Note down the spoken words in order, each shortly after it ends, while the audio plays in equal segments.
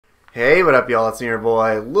Hey, what up y'all, it's me, your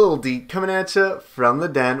boy Lil D, coming at you from the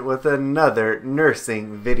den with another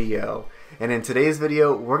nursing video. And in today's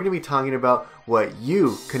video, we're going to be talking about what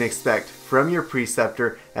you can expect from your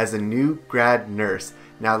preceptor as a new grad nurse.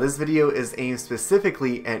 Now this video is aimed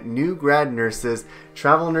specifically at new grad nurses,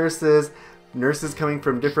 travel nurses, nurses coming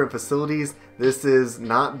from different facilities. This is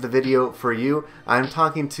not the video for you. I'm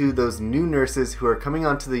talking to those new nurses who are coming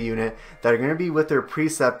onto the unit that are going to be with their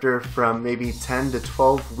preceptor from maybe 10 to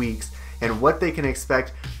 12 weeks and what they can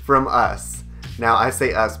expect from us. Now I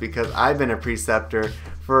say us because I've been a preceptor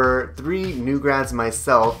for 3 new grads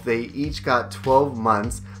myself. They each got 12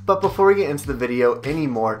 months. But before we get into the video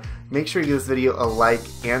anymore, make sure you give this video a like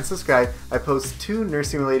and subscribe. I post 2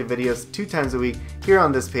 nursing related videos 2 times a week here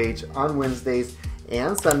on this page on Wednesdays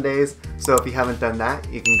and Sundays. So if you haven't done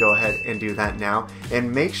that, you can go ahead and do that now.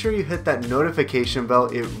 And make sure you hit that notification bell.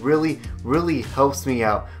 It really helps me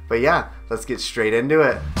out. But yeah, let's get straight into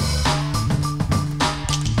it.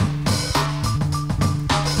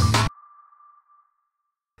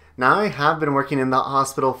 Now I have been working in the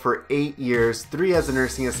hospital for 8 years, 3 as a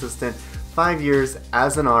nursing assistant, 5 years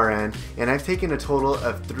as an RN, and I've taken a total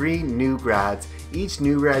of 3 new grads, each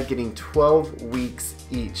new grad getting 12 weeks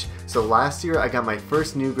each. So last year I got my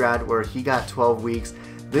first new grad where he got 12 weeks.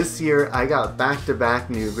 This year I got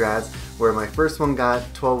back-to-back new grads where my first one got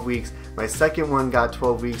 12 weeks, my second one got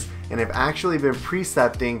 12 weeks, and I've actually been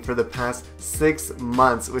precepting for the past 6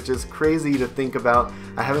 months, which is crazy to think about.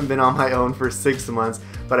 I haven't been on my own for 6 months,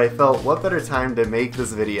 but I felt what better time to make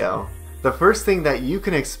this video. The first thing that you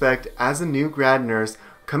can expect as a new grad nurse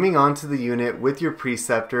coming onto the unit with your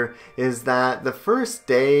preceptor is that the first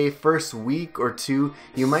day, first week or 2,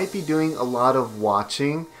 you might be doing a lot of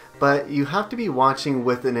watching, but you have to be watching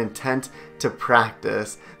with an intent to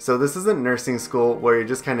practice. So this isn't nursing school where you're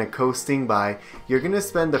just kind of coasting by. You're going to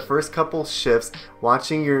spend the first couple shifts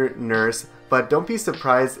watching your nurse, but don't be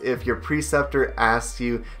surprised if your preceptor asks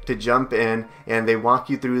you to jump in and they walk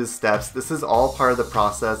you through the steps. This is all part of the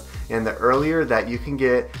process, and the earlier that you can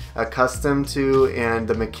get accustomed to and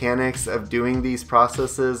the mechanics of doing these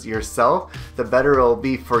processes yourself, the better it'll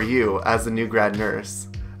be for you as a new grad nurse.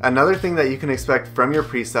 Another thing that you can expect from your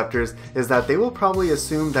preceptors is that they will probably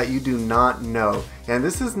assume that you do not know. And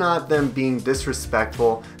this is not them being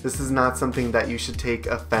disrespectful. This is not something that you should take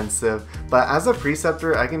offensive. But as a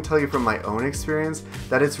preceptor, I can tell you from my own experience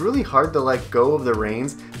that it's really hard to let go of the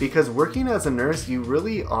reins, because working as a nurse, you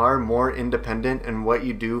really are more independent in what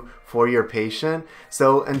you do for your patient.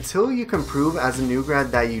 So until you can prove as a new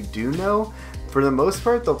grad that you do know, for the most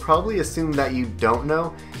part, they'll probably assume that you don't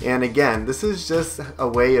know. And again, this is just a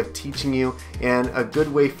way of teaching you and a good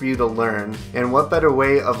way for you to learn. And what better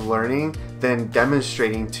way of learning than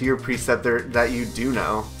demonstrating to your preceptor that you do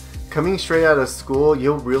know? Coming straight out of school,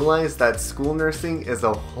 you'll realize that school nursing is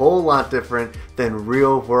a whole lot different than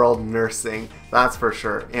real world nursing. That's for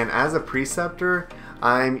sure. And as a preceptor,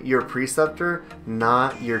 I'm your preceptor,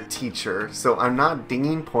 not your teacher. So I'm not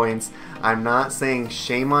dinging points. I'm not saying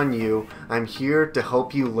shame on you. I'm here to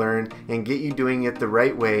help you learn and get you doing it the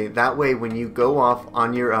right way. That way when you go off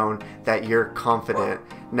on your own, that you're confident.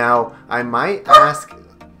 Now, I might ask,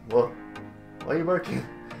 well, why are you barking?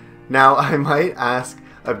 Now, I might ask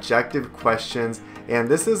objective questions, and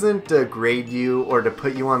this isn't to grade you or to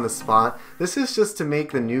put you on the spot. This is just to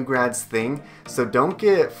make the new grads think. So don't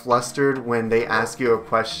get flustered when they ask you a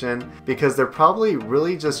question, because they're probably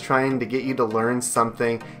really just trying to get you to learn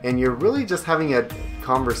something, and you're really just having a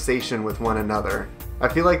conversation with one another. I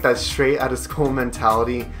feel like that straight out of school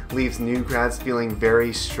mentality leaves new grads feeling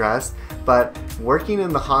very stressed, but working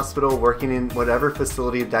in the hospital, working in whatever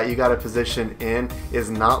facility that you got a position in is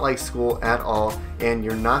not like school at all, and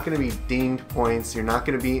you're not going to be dinged points, you're not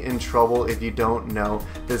going to be in trouble if you don't know.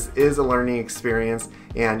 This is a learning experience,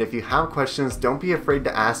 and if you have questions, don't be afraid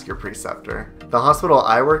to ask your preceptor. The hospital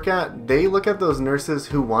I work at, they look at those nurses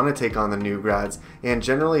who want to take on the new grads, and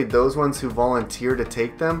generally those ones who volunteer to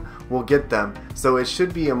take them will get them. So it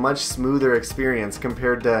should be a much smoother experience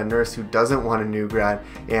compared to a nurse who doesn't want a new grad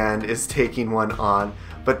and is taking one on.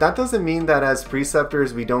 But that doesn't mean that as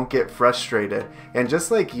preceptors we don't get frustrated. And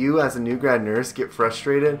just like you as a new grad nurse get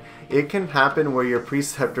frustrated, it can happen where your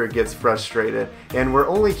preceptor gets frustrated. And we're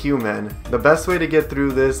only human. The best way to get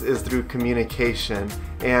through this is through communication.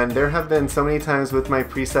 And there have been so many times with my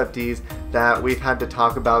preceptees that we've had to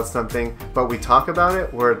talk about something, but we talk about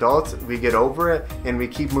it, we're adults, we get over it, and we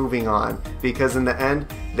keep moving on. Because in the end,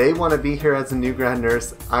 they want to be here as a new grad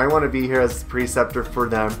nurse, I want to be here as a preceptor for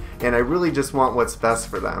them, and I really just want what's best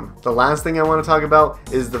for them. The last thing I want to talk about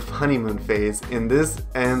is the honeymoon phase, and this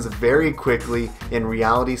ends very quickly and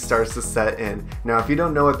reality starts to set in. Now, if you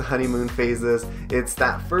don't know what the honeymoon phase is, it's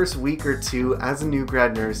that first week or two as a new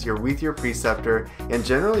grad nurse, you're with your preceptor, and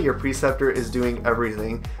generally your preceptor is doing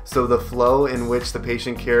everything, so the flow in which the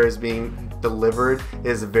patient care is being delivered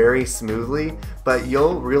is very smoothly, but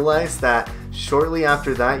you'll realize that shortly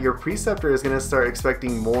after that, your preceptor is going to start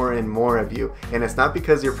expecting more and more of you. And it's not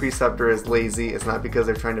because your preceptor is lazy, it's not because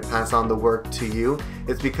they're trying to pass on the work to you,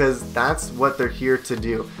 it's because that's what they're here to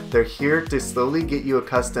do. They're here to slowly get you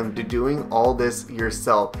accustomed to doing all this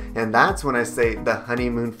yourself. And that's when I say the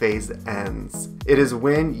honeymoon phase ends. It is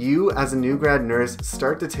when you as a new grad nurse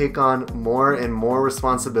start to take on more and more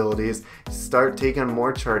responsibilities, start taking on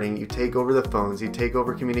more charting, you take over the phones, you take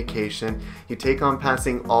over communication, you take on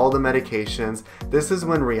passing all the medications. This is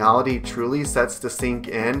when reality truly sets to sink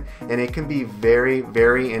in, and it can be very,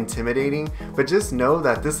 very intimidating, but just know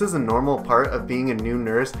that this is a normal part of being a new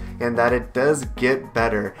nurse and that it does get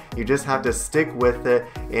better. You just have to stick with it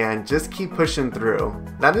and just keep pushing through.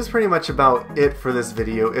 That is pretty much about it for this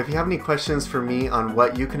video. If you have any questions for me on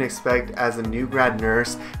what you can expect as a new grad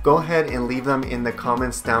nurse, go ahead and leave them in the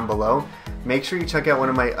comments down below. Make sure you check out one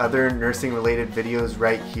of my other nursing related videos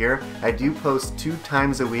right here. I do post 2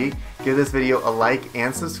 times a week. Give this video a like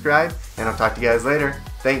and subscribe, and I'll talk to you guys later.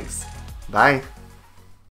 Thanks. Bye.